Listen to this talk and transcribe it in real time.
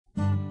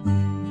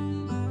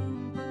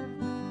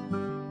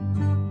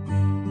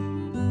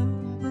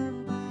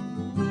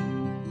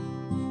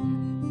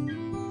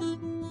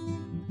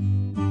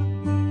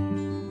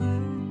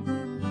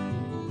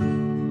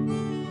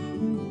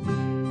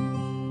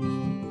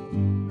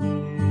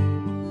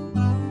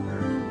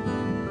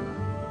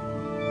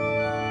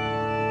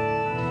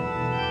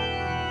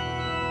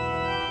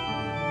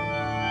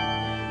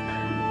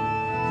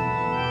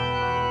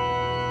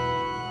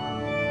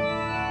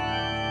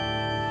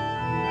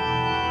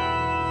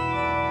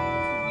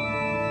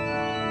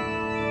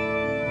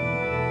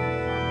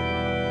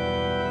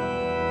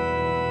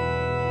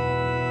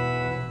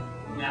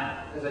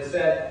As I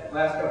said,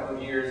 last couple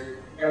of years,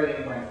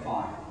 everything went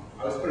fine.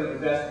 I was put in the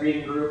best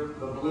reading group,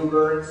 the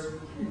Bluebirds.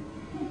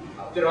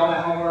 Did all my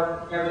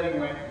homework,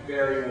 everything went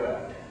very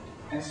well.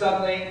 And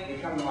suddenly, we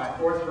come to my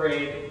 4th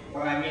grade,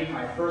 when I meet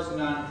my first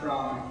nun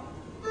from,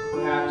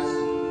 perhaps,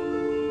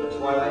 the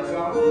Twilight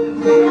Zone,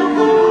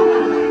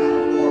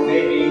 or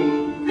maybe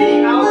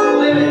the Outer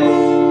Limits.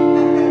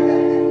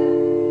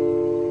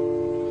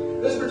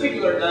 This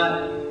particular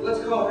nun,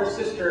 let's call her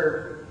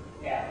Sister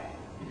F.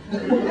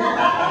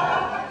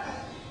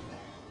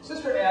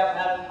 Sister F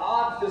had an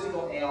odd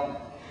physical ailment.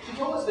 She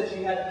told us that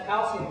she had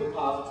calcium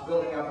deposits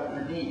building up at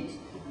her knees,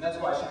 and that's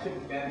why she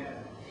couldn't bend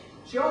them.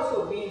 She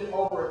also leaned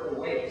over at the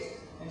waist,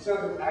 and so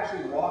to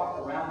actually walk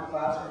around the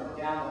classroom or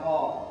down the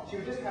hall, she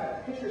would just kind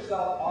of pitch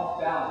herself off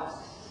balance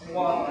and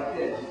walk like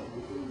this.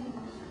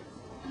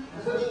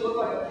 And so she looked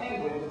like a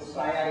penguin with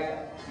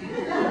sciatica.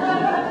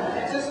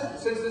 And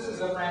since this is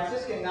a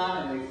Franciscan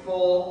nun in the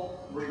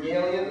full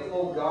regalia, the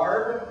full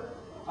garb,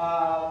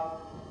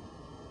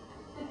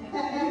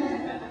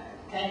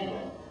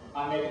 penguin,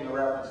 I'm making the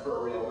reference for a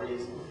real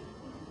reason.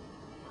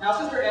 Now,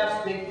 Sister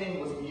F's big thing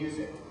was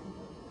music.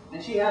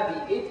 And she had the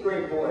 8th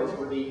grade boys, who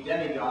were the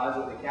demigods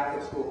of the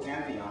Catholic school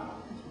pantheon,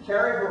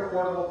 carry her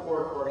portable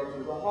court organ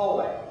through the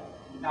hallway.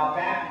 Now,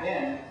 back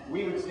then,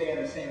 we would stay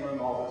in the same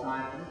room all the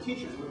time, and the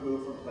teachers would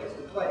move from place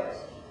to place.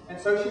 And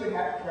so she would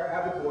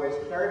have the boys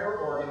carry her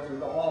organ through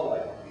the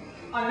hallway.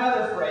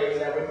 Another phrase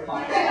I wouldn't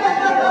find.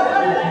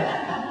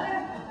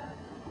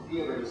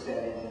 You already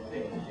said it,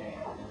 things change.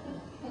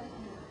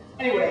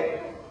 Anyway,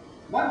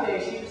 one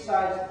day she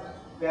decides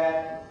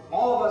that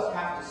all of us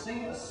have to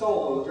sing a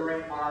solo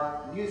during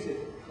our music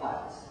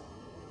class.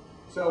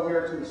 So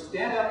we're to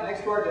stand up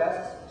next to our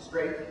desks,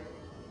 straight,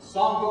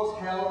 songbooks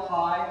held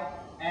high,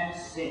 and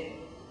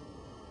sing.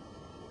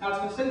 Now, it's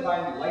been said by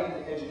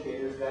enlightened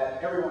educators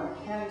that everyone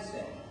can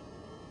sing,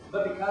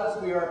 but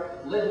because we are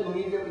led to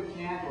believe that we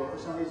can't, or for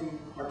some reason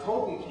are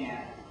told we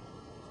can't,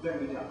 then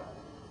we don't.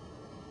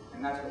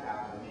 And that's what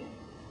happened to me.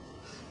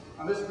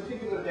 On this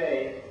particular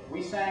day,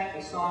 we sang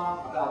a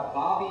song about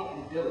Bobby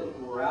and Billy,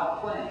 who were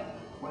out playing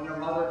when their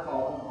mother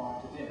called them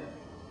home to dinner.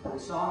 The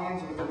song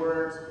ends with the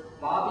words,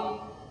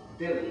 "Bobby,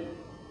 Billy,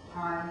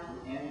 time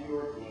to end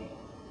your game."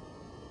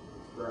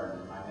 It's burned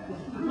in my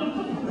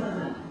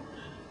head.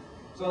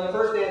 So on the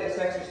first day of this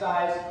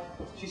exercise,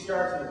 she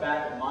starts in the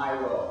back of my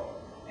row,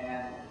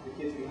 and the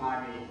kids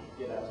behind me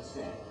get up to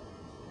sing.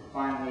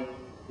 Finally,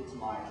 it's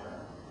my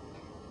turn.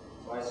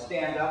 So I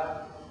stand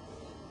up,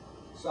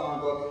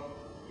 songbook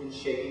in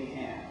shaking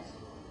hands,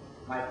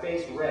 my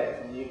face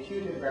red from the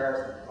acute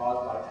embarrassment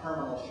caused by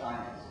terminal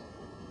shyness.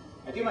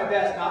 I do my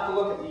best not to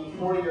look at the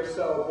 40 or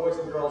so boys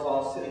and girls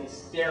all sitting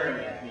staring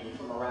at me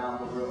from around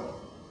the room.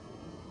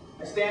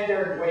 I stand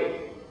there and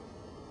wait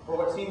for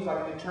what seems like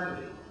an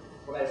eternity,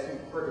 what I assume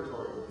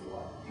purgatory would be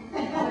like.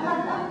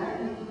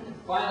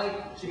 Finally,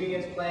 she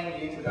begins playing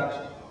the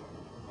introduction,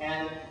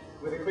 and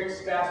with a quick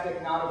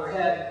spastic nod of her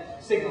head,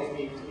 signals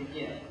me to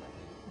begin.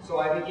 So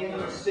I begin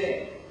to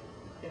sing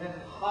in a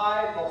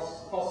high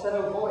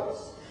falsetto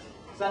voice,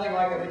 sounding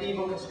like a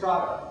medieval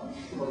castrato,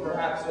 or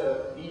perhaps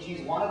a Bee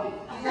Gees wannabe.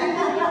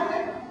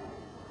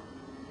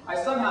 I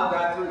somehow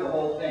got through the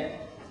whole thing,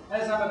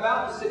 and as I'm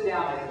about to sit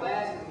down, I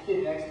glance at the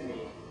kid next to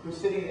me, who's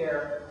sitting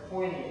there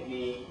pointing at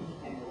me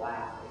and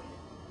laughing.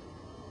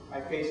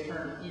 My face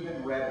turned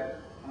even redder,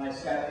 and I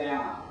sat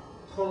down,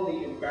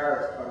 totally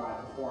embarrassed by my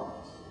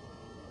performance.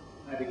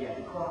 And I began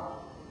to cry.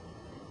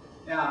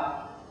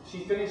 Now,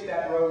 she finished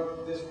that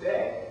road this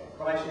day,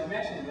 but I should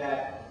mention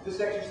that this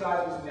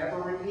exercise was never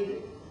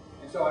repeated.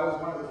 And so I was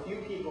one of the few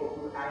people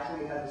who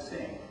actually had to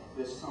sing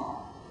this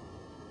song.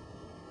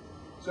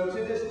 So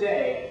to this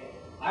day,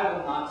 I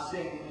will not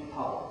sing in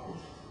public.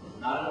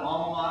 Not at an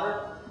alma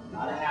mater,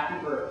 not a happy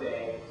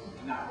birthday,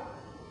 nothing.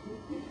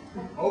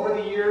 Over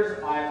the years,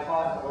 I have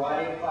taught a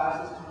variety of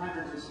classes to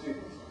hundreds of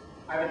students.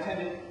 I've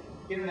attended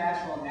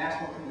international and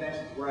national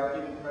conventions where I've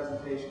given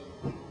presentations.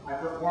 I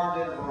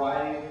performed in a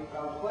variety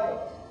of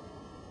plays.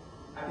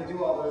 I can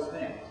do all those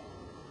things,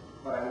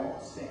 but I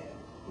won't sing.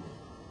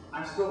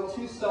 I'm still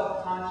too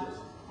self-conscious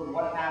from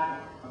what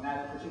happened on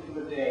that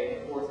particular day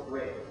in 4th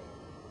grade.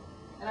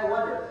 And I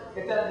wonder,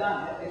 if that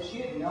nun, if she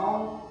had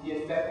known the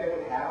effect that it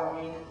would have on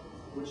me,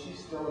 would she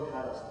still have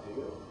had us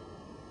do it?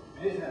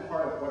 And isn't that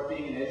part of what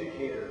being an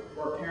educator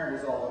or a parent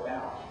is all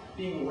about?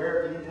 Being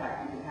aware of the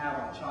impact you can have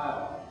on a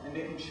child, and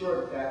making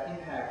sure that that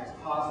impact is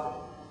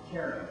positive,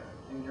 caring,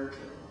 and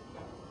nurturing.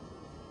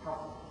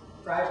 How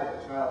fragile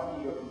a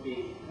child's ego can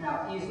be, and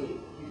how easily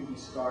you can be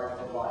scarred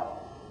for life.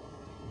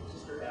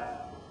 Sister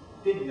F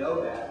didn't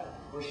know that,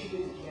 or she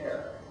didn't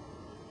care.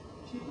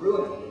 She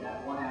ruined me in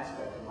that one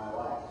aspect of my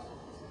life.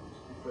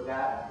 And for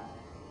that,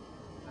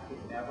 I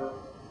could never,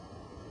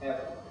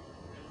 ever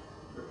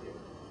forgive her.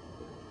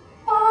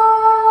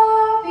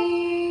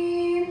 Bobby.